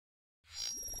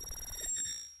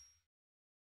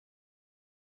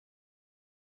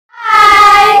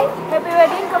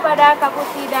kepada Kak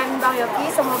Puty dan Bang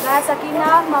Yoki, semoga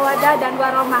sakinah, mawadah, dan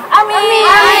warohmah. Amin.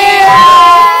 Amin.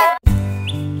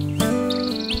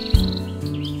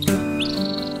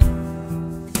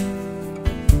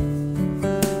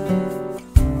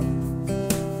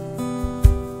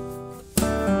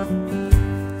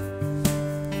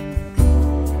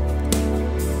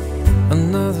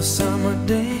 Another summer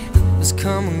day has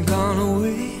come and gone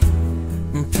away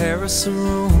from Paris or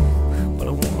Rome, but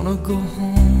I wanna go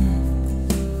home.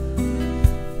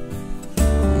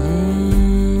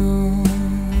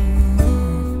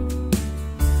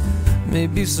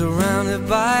 Maybe surrounded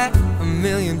by a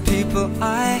million people,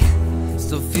 I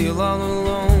still feel all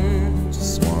alone.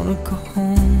 Just wanna go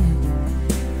home.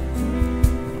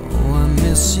 Oh, I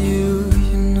miss you,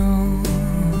 you know.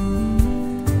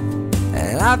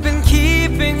 And I've been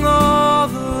keeping all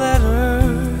the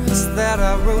letters that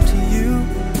I wrote to you,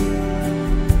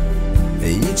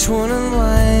 each one a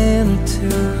line or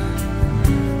two.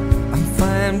 I'm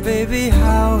fine, baby,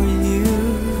 how are you?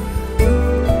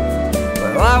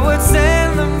 Well, I would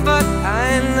send them, but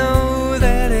I know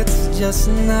that it's just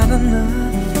not enough.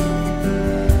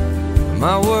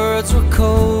 My words were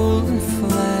cold and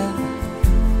flat,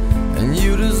 and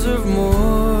you deserve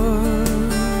more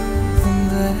than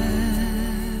that.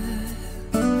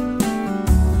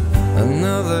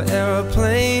 Another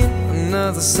aeroplane,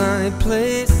 another sunny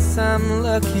place. I'm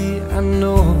lucky, I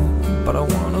know, but I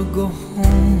wanna go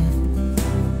home.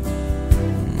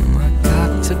 I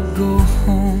got to go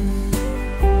home.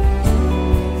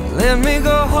 Let me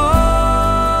go home.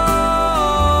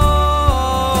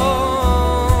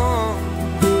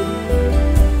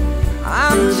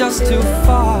 I'm just too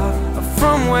far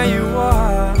from where you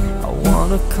are. I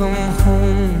wanna come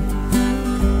home.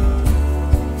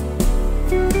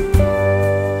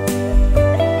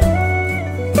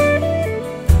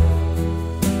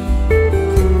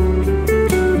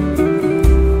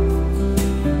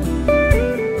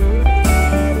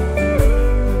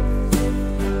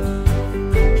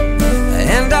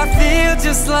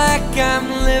 Just like I'm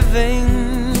living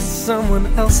someone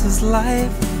else's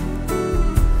life.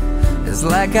 It's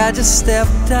like I just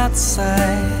stepped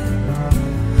outside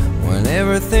when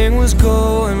everything was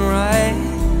going right.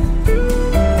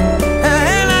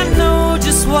 And I know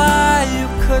just why you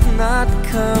could not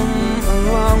come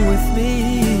along with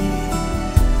me.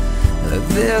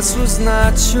 This was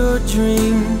not your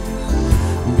dream,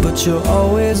 but you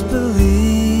always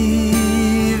believed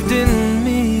in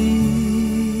me.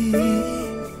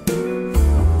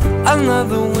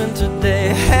 Another winter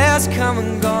day has come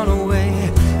and gone away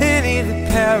in either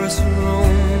Paris or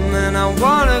Rome, and I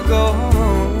wanna go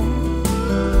home.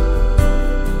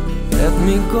 Let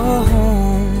me go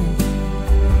home.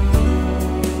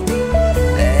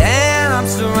 And I'm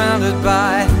surrounded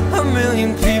by a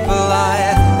million people.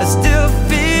 I still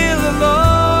feel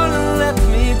alone, and let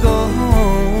me go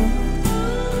home.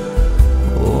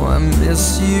 Oh, I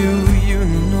miss you, you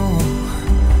know.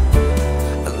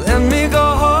 Let me go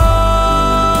home.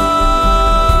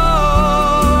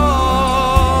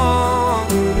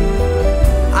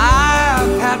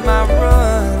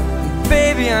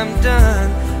 I'm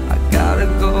done, I gotta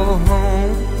go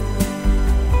home.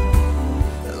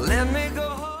 Let me go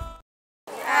home.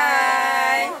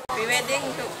 Hai, happy wedding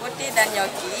untuk Puty dan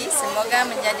Yoki. Semoga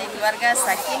menjadi keluarga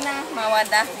sakinah,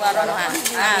 mawadah, warohmah.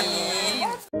 Amin.